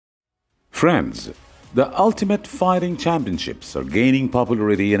Friends, the Ultimate Fighting Championships are gaining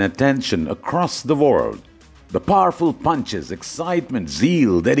popularity and attention across the world. The powerful punches, excitement,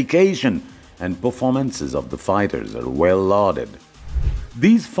 zeal, dedication, and performances of the fighters are well lauded.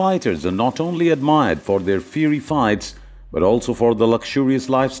 These fighters are not only admired for their fiery fights, but also for the luxurious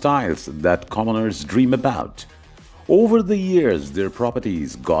lifestyles that commoners dream about. Over the years, their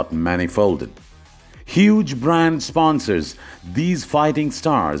properties got manifolded. Huge brand sponsors these fighting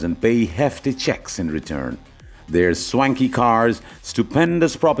stars and pay hefty checks in return. Their swanky cars,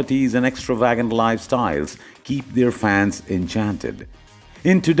 stupendous properties, and extravagant lifestyles keep their fans enchanted.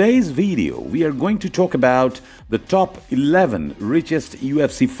 In today's video, we are going to talk about the top 11 richest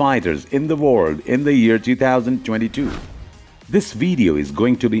UFC fighters in the world in the year 2022. This video is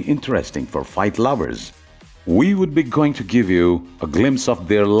going to be interesting for fight lovers. We would be going to give you a glimpse of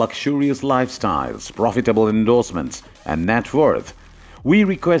their luxurious lifestyles, profitable endorsements, and net worth. We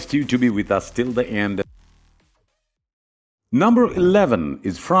request you to be with us till the end. Number 11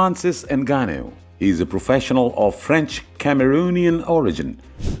 is Francis Ngannou. He is a professional of French Cameroonian origin.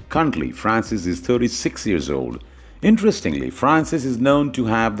 Currently, Francis is 36 years old. Interestingly, Francis is known to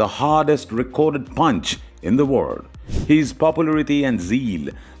have the hardest recorded punch in the world. His popularity and zeal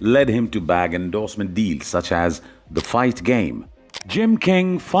led him to bag endorsement deals such as The Fight Game, Jim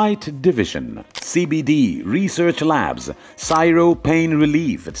King Fight Division, CBD Research Labs, Cyro Pain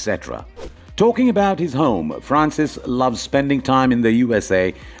Relief, etc. Talking about his home, Francis loves spending time in the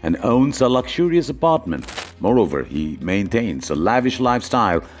USA and owns a luxurious apartment. Moreover, he maintains a lavish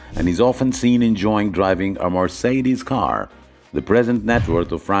lifestyle and is often seen enjoying driving a Mercedes car. The present net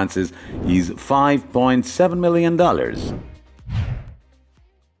worth of Francis is $5.7 million.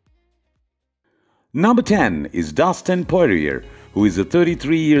 Number 10 is Dustin Poirier, who is a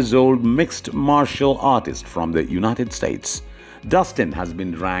 33-year-old mixed martial artist from the United States. Dustin has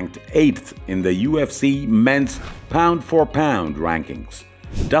been ranked 8th in the UFC men's pound-for-pound rankings.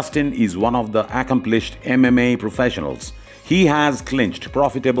 Dustin is one of the accomplished MMA professionals. He has clinched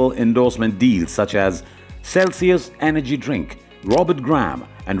profitable endorsement deals such as Celsius Energy Drink, Robert Graham,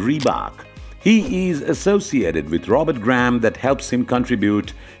 and Reebok. He is associated with Robert Graham that helps him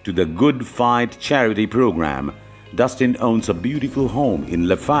contribute to the Good Fight charity program. Dustin owns a beautiful home in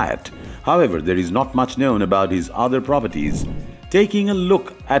Lafayette. However, there is not much known about his other properties. Taking a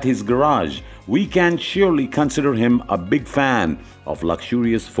look at his garage, we can surely consider him a big fan of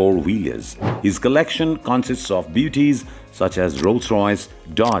luxurious four-wheelers. His collection consists of beauties such as Rolls-Royce,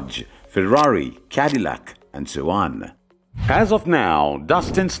 Dodge, Ferrari, Cadillac, and so on. As of now,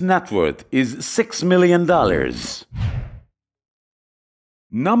 Dustin's net worth is $6 million.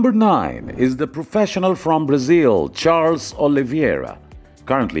 Number 9 is the professional from Brazil, Charles Oliveira.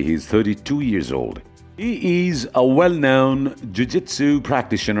 Currently, he is 32 years old. He is a well-known jiu-jitsu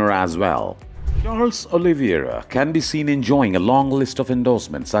practitioner as well. Charles Oliveira can be seen enjoying a long list of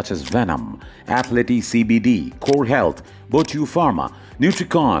endorsements such as Venom, Athletic CBD, Core Health, Botu Pharma,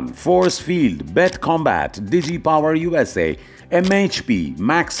 Nutricon, Force Field, Bet Combat, DigiPower USA, MHP,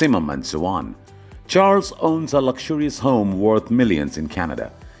 Maximum, and so on. Charles owns a luxurious home worth millions in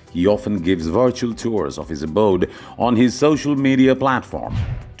Canada. He often gives virtual tours of his abode on his social media platform.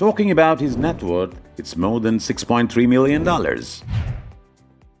 Talking about his net worth, it's more than $6.3 million.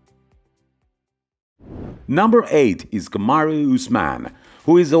 Number 8 is Kamaru Usman,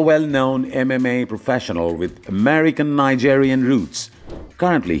 who is a well-known MMA professional with American-Nigerian roots.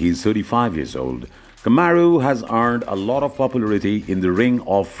 Currently, he is 35 years old. Kamaru has earned a lot of popularity in the ring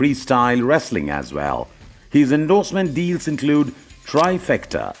of freestyle wrestling as well. His endorsement deals include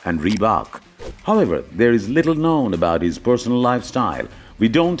Trifecta and Reebok. However, there is little known about his personal lifestyle. We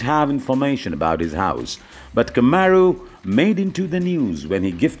don't have information about his house, but Kamaru made into the news when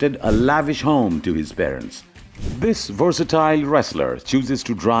he gifted a lavish home to his parents. This versatile wrestler chooses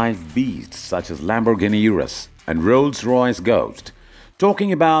to drive beasts such as Lamborghini Urus and Rolls-Royce Ghost.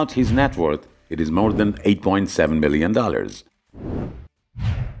 Talking about his net worth, it is more than $8.7 million.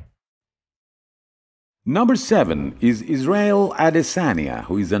 Number 7 is Israel Adesanya,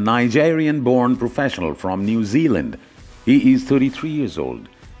 who is a Nigerian-born professional from New Zealand. He is 33 years old.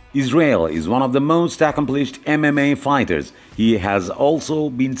 Israel is one of the most accomplished MMA fighters. He has also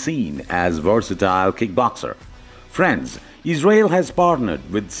been seen as a versatile kickboxer. Friends, Israel has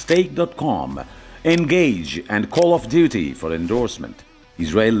partnered with Stake.com, Engage, and Call of Duty for endorsement.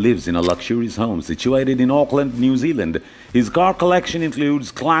 Israel lives in a luxurious home situated in Auckland, New Zealand. His car collection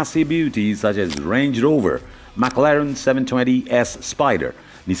includes classy beauties such as Range Rover, McLaren 720S Spider,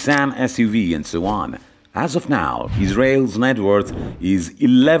 Nissan SUV, and so on. As of now, Israel's net worth is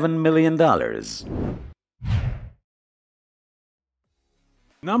 $11 million.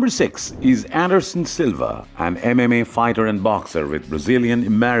 Number 6 is Anderson Silva, an MMA fighter and boxer with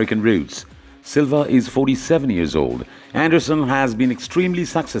Brazilian-American roots. Silva is 47 years old. Anderson has been extremely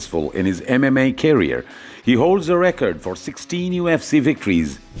successful in his MMA career. He holds a record for 16 UFC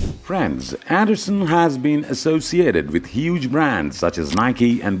victories. Friends, Anderson has been associated with huge brands such as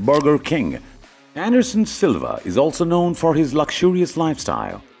Nike and Burger King. Anderson Silva is also known for his luxurious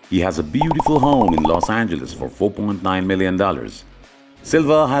lifestyle. He has a beautiful home in Los Angeles for $4.9 million.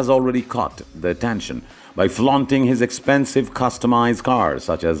 Silva has already caught the attention by flaunting his expensive customized cars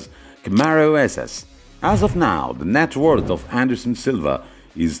such as Kamaru SS. As of now, the net worth of Anderson Silva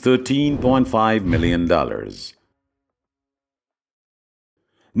is $13.5 million.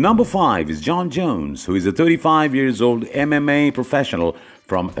 Number 5 is Jon Jones, who is a 35-year-old MMA professional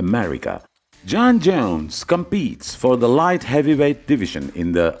from America. Jon Jones competes for the light heavyweight division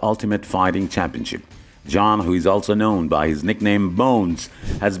in the Ultimate Fighting Championship. Jon, who is also known by his nickname Bones,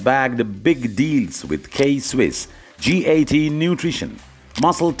 has bagged big deals with K-Swiss, GAT Nutrition,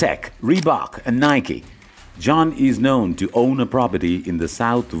 Muscle Tech, Reebok and Nike. Jon is known to own a property in the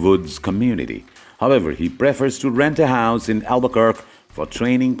South Woods community. However, he prefers to rent a house in Albuquerque for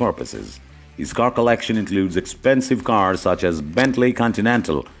training purposes. His car collection includes expensive cars such as Bentley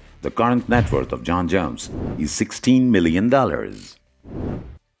Continental. The current net worth of Jon Jones is $16 million.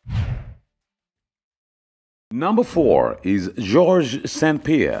 Number 4 is Georges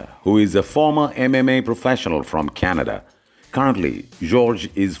St-Pierre, who is a former MMA professional from Canada. Currently, Georges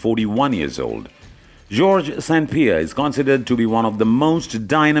is 41 years old. Georges St-Pierre is considered to be one of the most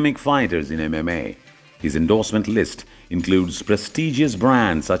dynamic fighters in MMA. His endorsement list includes prestigious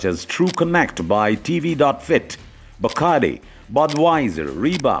brands such as True Connect by TV.Fit, Bacardi, Budweiser,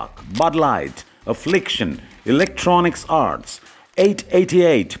 Reebok, Bud Light, Affliction, Electronics Arts,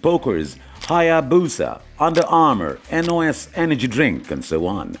 888 Pokers, Hayabusa, Under Armour, NOS Energy Drink, and so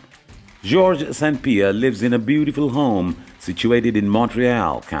on. Georges St-Pierre lives in a beautiful home situated in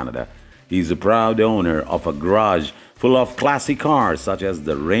Montreal, Canada. He is a proud owner of a garage full of classic cars such as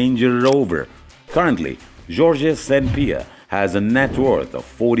the Range Rover. Currently, Georges St-Pierre has a net worth of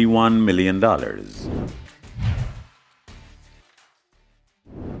 $41 million.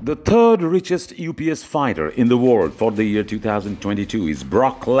 The third richest UPS fighter in the world for the year 2022 is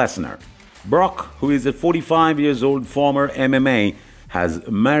Brock Lesnar. Brock, who is a 45-year-old former MMA, has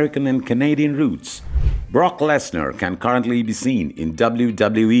American and Canadian roots. Brock Lesnar can currently be seen in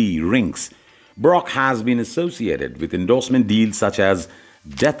WWE rings. Brock has been associated with endorsement deals such as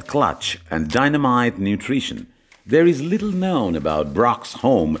Death Clutch and Dynamite Nutrition. There is little known about Brock's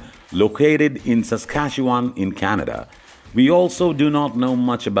home, located in Saskatchewan in Canada. We also do not know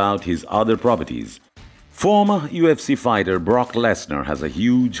much about his other properties. Former UFC fighter Brock Lesnar has a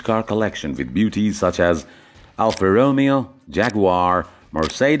huge car collection with beauties such as Alfa Romeo, Jaguar,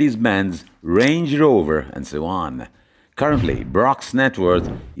 Mercedes-Benz, Range Rover, and so on. Currently, Brock's net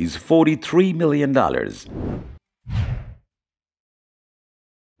worth is $43 million.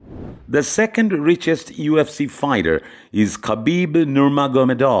 The second richest UFC fighter is Khabib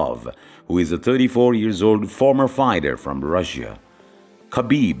Nurmagomedov, who is a 34-year-old former fighter from Russia.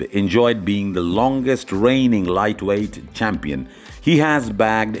 Khabib enjoyed being the longest reigning lightweight champion. He has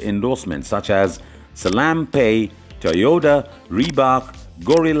bagged endorsements such as Salam Pay, Toyota, Reebok,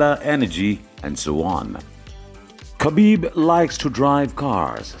 Gorilla Energy, and so on. Khabib likes to drive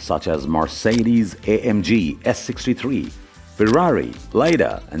cars such as Mercedes-AMG S63, Ferrari,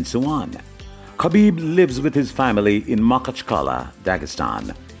 Lada, and so on. Khabib lives with his family in Makhachkala,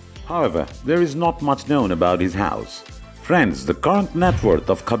 Dagestan. However, there is not much known about his house. Friends, the current net worth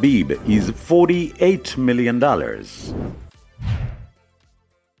of Khabib is $48 million.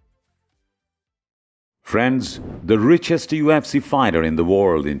 Friends, the richest UFC fighter in the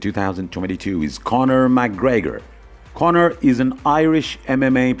world in 2022 is Conor McGregor. Conor is an Irish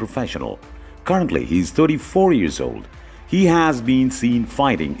MMA professional. Currently, he is 34 years old. He has been seen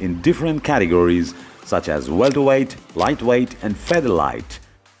fighting in different categories such as welterweight, lightweight, and featherweight.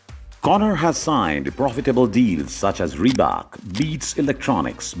 Conor has signed profitable deals such as Reebok, Beats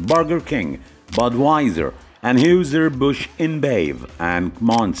Electronics, Burger King, Budweiser, Anheuser-Busch InBev, and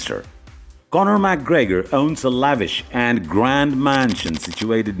Monster. Conor McGregor owns a lavish and grand mansion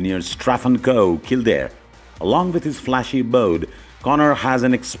situated near Strathcona, Kildare. Along with his flashy abode, Conor has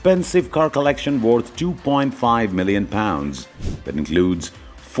an expensive car collection worth £2.5 million that includes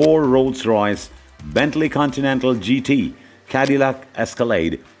 4 Rolls-Royce, Bentley Continental GT, Cadillac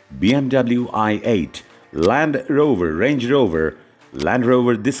Escalade, BMW i8, Land Rover, Range Rover, Land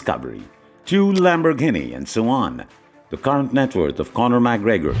Rover Discovery, 2 Lamborghini, and so on. The current net worth of Conor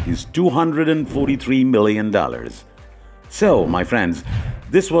McGregor is $243 million. So, my friends,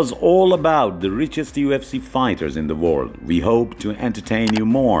 This was all about the richest UFC fighters in the world. We hope to entertain you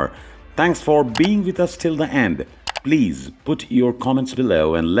more. Thanks for being with us till the end. Please put your comments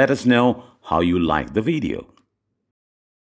below and let us know how you liked the video.